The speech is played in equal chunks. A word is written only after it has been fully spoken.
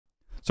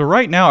So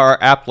right now our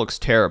app looks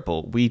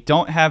terrible. We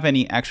don't have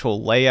any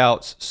actual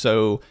layouts,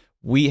 so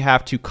we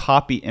have to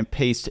copy and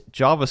paste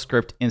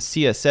JavaScript and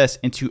CSS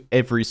into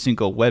every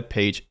single web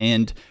page.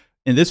 And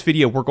in this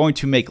video, we're going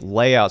to make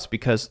layouts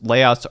because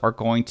layouts are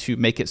going to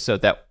make it so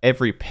that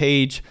every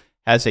page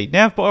has a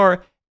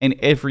navbar and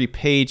every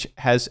page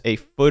has a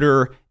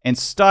footer and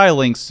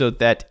styling so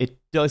that it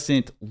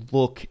doesn't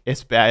look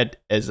as bad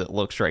as it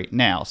looks right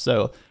now.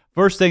 So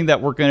first thing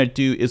that we're going to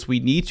do is we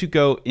need to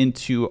go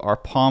into our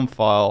POM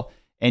file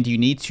and you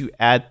need to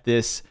add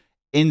this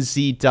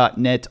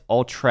nz.net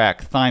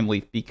all-track Thyme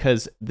leaf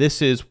because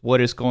this is what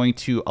is going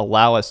to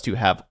allow us to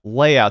have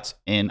layouts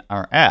in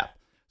our app.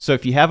 So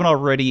if you haven't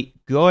already,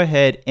 go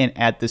ahead and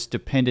add this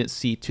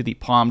dependency to the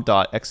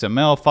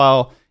pom.xml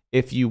file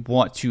if you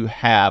want to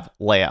have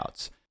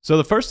layouts. So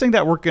the first thing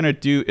that we're going to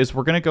do is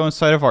we're going to go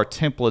inside of our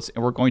templates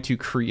and we're going to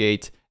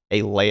create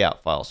a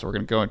layout file. So we're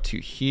going to go into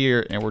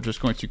here and we're just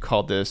going to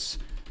call this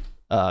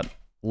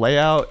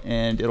layout,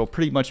 and it'll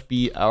pretty much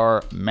be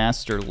our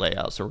master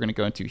layout. So we're going to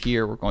go into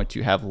here, we're going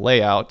to have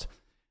layout.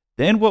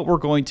 Then what we're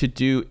going to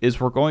do is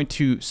we're going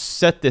to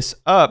set this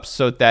up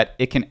so that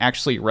it can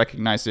actually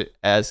recognize it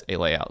as a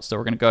layout. So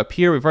we're going to go up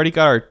here. We've already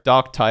got our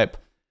doc type.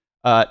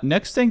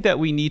 Next thing that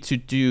we need to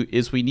do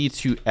is we need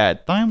to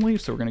add Thyme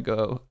leaf. So we're going to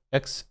go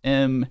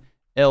XMLNS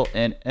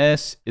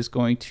is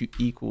going to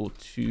equal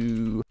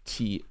to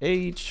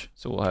TH.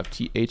 So we'll have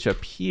TH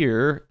up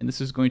here, and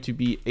this is going to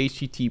be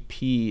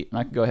HTTP. And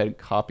I can go ahead and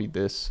copy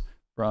this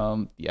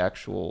from the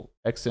actual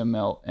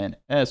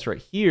XMLNS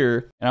right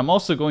here. And I'm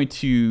also going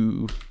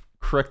to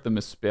correct the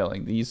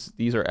misspelling.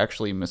 These are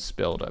actually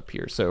misspelled up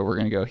here. So we're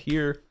going to go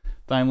here,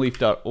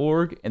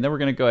 thymeleaf.org, and then we're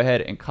going to go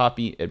ahead and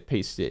copy and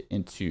paste it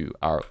into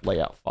our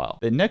layout file.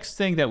 The next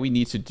thing that we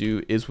need to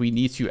do is we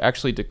need to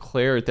actually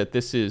declare that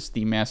this is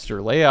the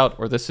master layout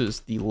or this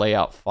is the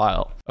layout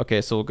file.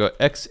 Okay, so we'll go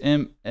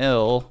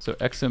XML, so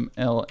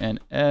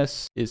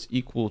XMLNS is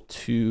equal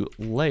to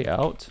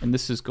layout, and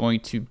this is going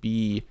to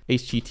be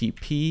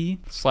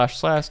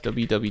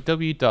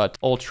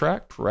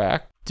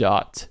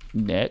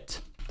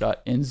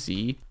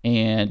http://www.alltrack.net.nz,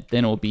 and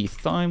then it'll be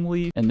Thyme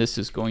leaf, and this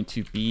is going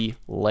to be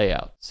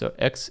layout. So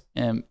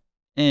XMLNS,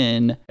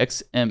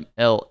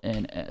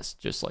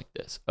 just like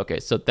this. Okay,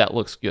 so that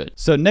looks good.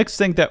 So next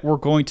thing that we're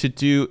going to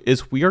do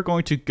is we are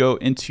going to go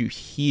into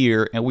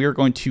here and we are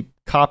going to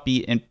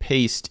copy and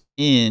paste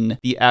in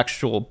the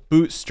actual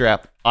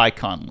Bootstrap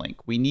icon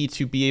link. We need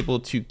to be able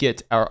to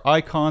get our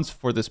icons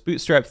for this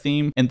Bootstrap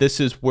theme, and this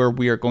is where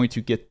we are going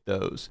to get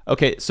those.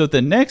 Okay, so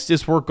the next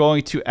is we're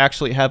going to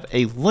actually have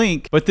a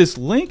link, but this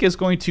link is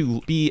going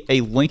to be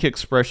a link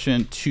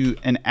expression to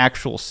an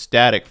actual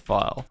static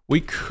file.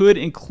 We could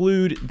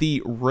include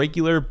the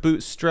regular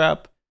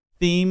Bootstrap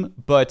theme,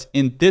 but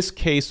in this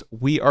case,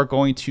 we are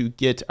going to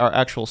get our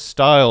actual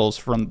styles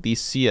from the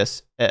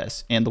CSS.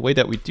 And the way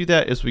that we do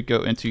that is we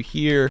go into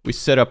here, we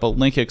set up a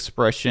link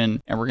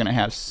expression, and we're going to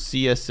have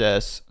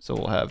CSS. So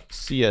we'll have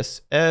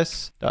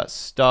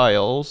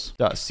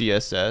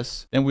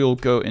css.styles.css. Then we will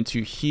go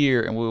into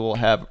here and we will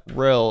have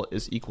rel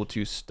is equal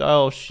to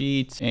style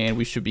sheet, and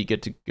we should be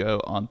good to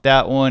go on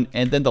that one.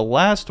 And then the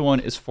last one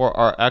is for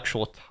our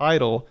actual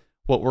title.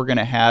 What we're going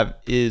to have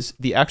is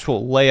the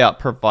actual layout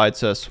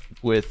provides us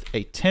with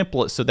a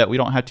template so that we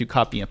don't have to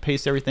copy and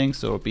paste everything.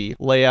 So it'll be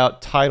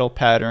layout title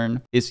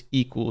pattern is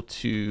equal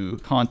to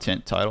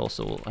content title.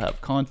 So we'll have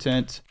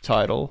content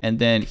title, and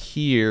then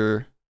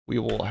here we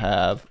will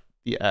have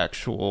the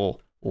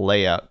actual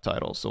layout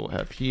title. So we'll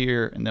have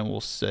here, and then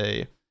we'll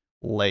say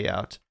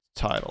layout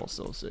title.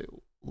 So we'll say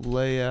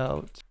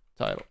layout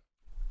title.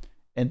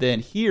 And then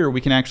here we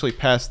can actually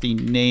pass the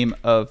name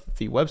of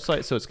the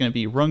website. So it's going to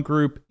be run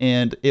group,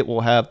 and it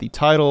will have the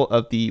title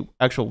of the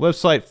actual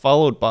website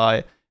followed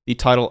by the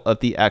title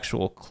of the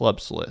actual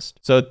clubs list.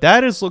 So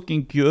that is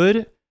looking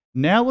good.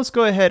 Now let's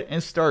go ahead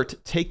and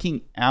start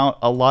taking out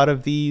a lot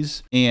of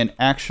these and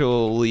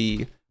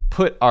actually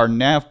put our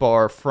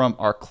navbar from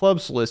our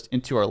clubs list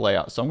into our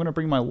layout. So I'm going to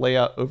bring my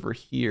layout over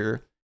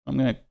here. I'm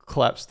going to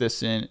collapse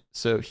this in.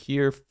 So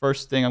here,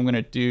 first thing I'm going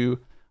to do,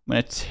 I'm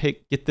going to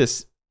get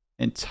this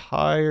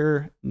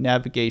entire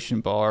navigation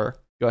bar,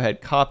 go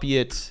ahead, copy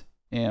it,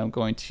 and I'm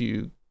going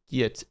to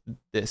get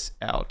this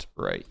out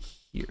right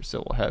here. So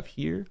we'll have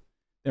here,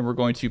 then we're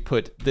going to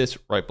put this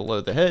right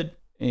below the head,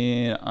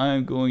 and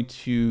I'm going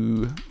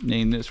to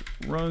name this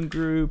run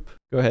group.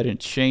 Go ahead and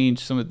change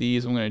some of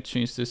these. I'm going to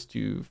change this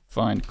to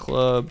find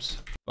clubs,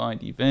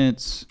 find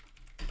events,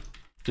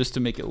 just to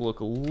make it look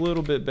a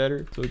little bit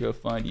better. So we'll go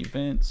find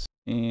events,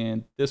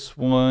 and this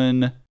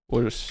one,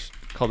 we'll just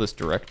call this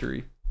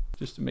directory,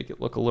 just to make it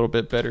look a little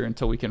bit better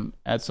until we can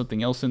add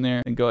something else in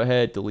there. And go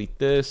ahead, delete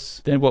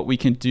this. Then what we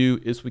can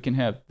do is we can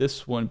have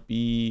this one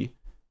be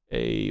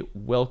a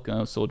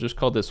welcome. So we'll just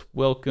call this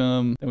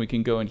welcome. Then we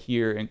can go in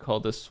here and call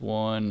this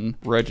one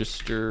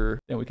register.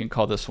 Then we can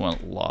call this one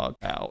log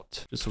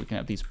out, just so we can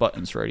have these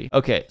buttons ready.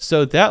 Okay,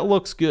 so that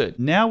looks good.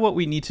 Now what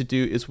we need to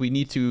do is we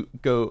need to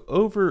go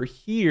over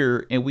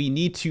here and we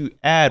need to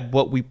add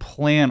what we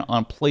plan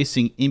on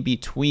placing in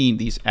between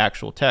these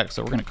actual tags.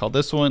 So we're going to call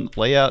this one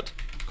layout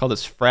call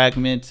this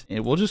fragment,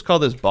 and we'll just call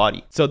this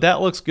body. So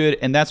that looks good,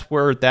 and that's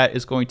where that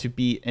is going to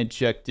be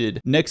injected.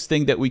 Next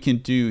thing that we can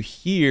do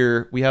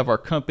here, we have our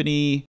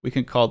company. We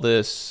can call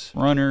this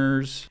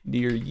runners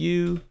near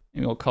you,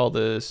 and we'll call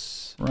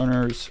this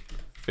runners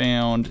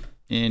found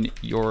in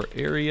your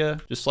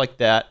area, just like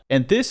that.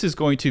 And this is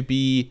going to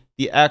be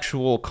the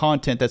actual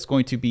content that's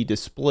going to be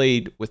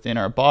displayed within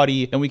our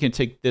body. And we can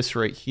take this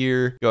right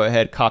here, go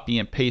ahead, copy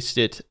and paste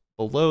it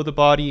below the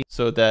body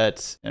so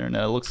that, I don't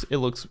know, it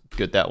looks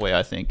good that way,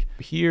 I think.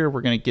 Here,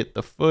 we're going to get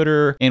the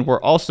footer, and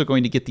we're also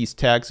going to get these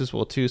tags as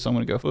well too. So I'm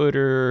going to go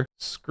footer,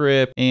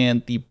 script,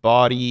 and the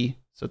body.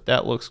 So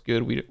that looks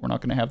good. We're not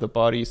going to have the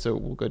body, so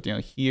we'll go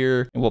down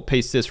here and we'll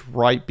paste this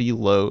right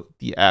below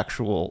the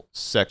actual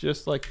section,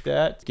 just like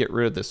that. Get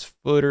rid of this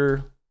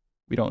footer.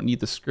 We don't need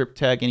the script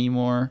tag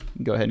anymore.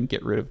 Go ahead and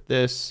get rid of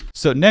this.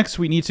 So next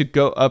we need to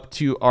go up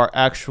to our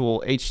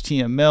actual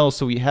HTML.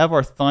 So we have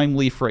our Thyme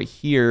leaf right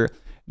here.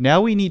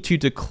 Now we need to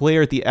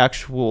declare the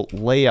actual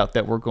layout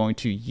that we're going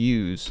to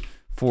use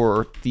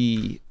for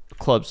the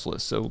clubs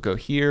list. So we'll go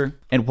here,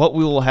 and what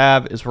we will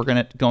have is we're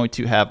going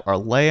to have our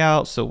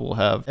layout. So we'll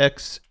have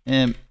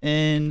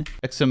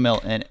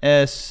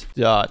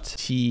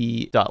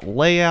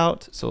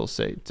xml.xmls.t.layout. So we'll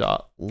say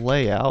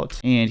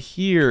 .layout, and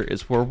here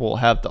is where we'll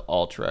have the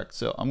alt rect.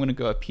 So I'm going to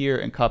go up here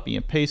and copy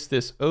and paste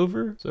this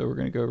over. So we're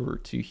going to go over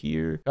to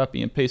here,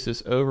 copy and paste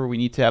this over. We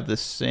need to have the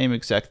same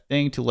exact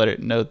thing to let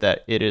it know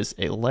that it is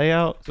a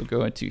layout. So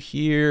go into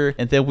here,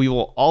 and then we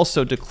will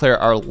also declare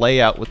our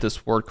layout with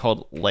this word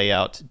called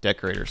layout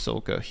decorator. So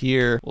we'll go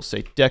here, we'll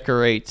say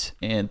decorate,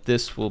 and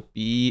this will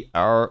be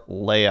our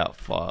layout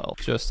file,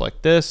 just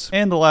like this.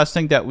 And the last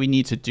thing that we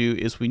need to do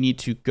is we need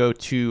to go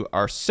to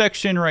our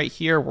section right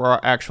here where our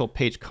actual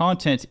page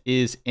content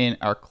is in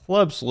our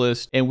clubs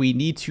list, and we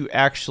need to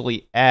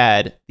actually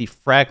add the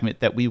fragment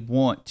that we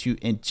want to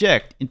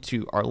inject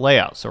into our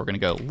layout. So we're going to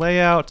go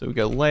layout, so we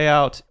go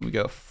layout, we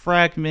go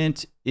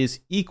fragment is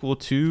equal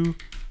to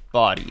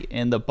body,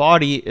 and the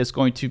body is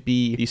going to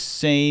be the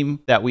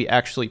same that we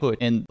actually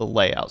put in the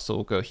layout. So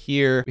we'll go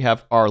here, we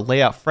have our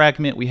layout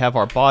fragment, we have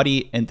our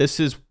body, and this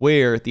is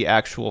where the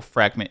actual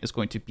fragment is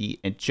going to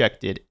be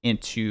injected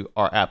into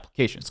our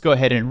application. Let's go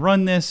ahead and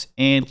run this,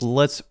 and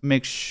let's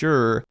make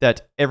sure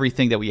that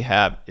everything that we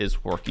have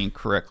is working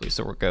correctly.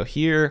 So we'll go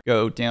here,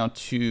 go down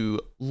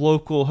to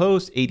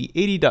localhost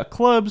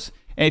 8080.clubs,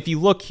 and if you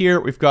look here,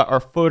 we've got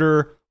our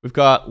footer, we've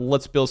got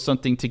let's build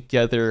something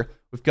together,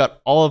 we've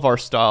got all of our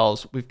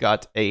styles. We've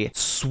got a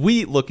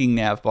sweet looking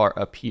nav bar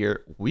up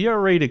here. We are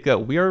ready to go.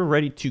 We are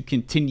ready to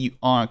continue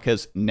on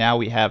because now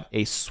we have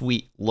a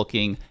sweet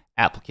looking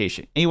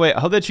application. Anyway, I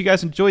hope that you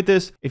guys enjoyed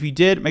this. If you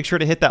did, make sure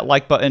to hit that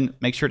like button,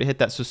 make sure to hit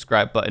that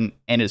subscribe button.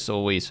 And as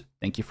always,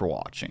 thank you for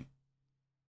watching.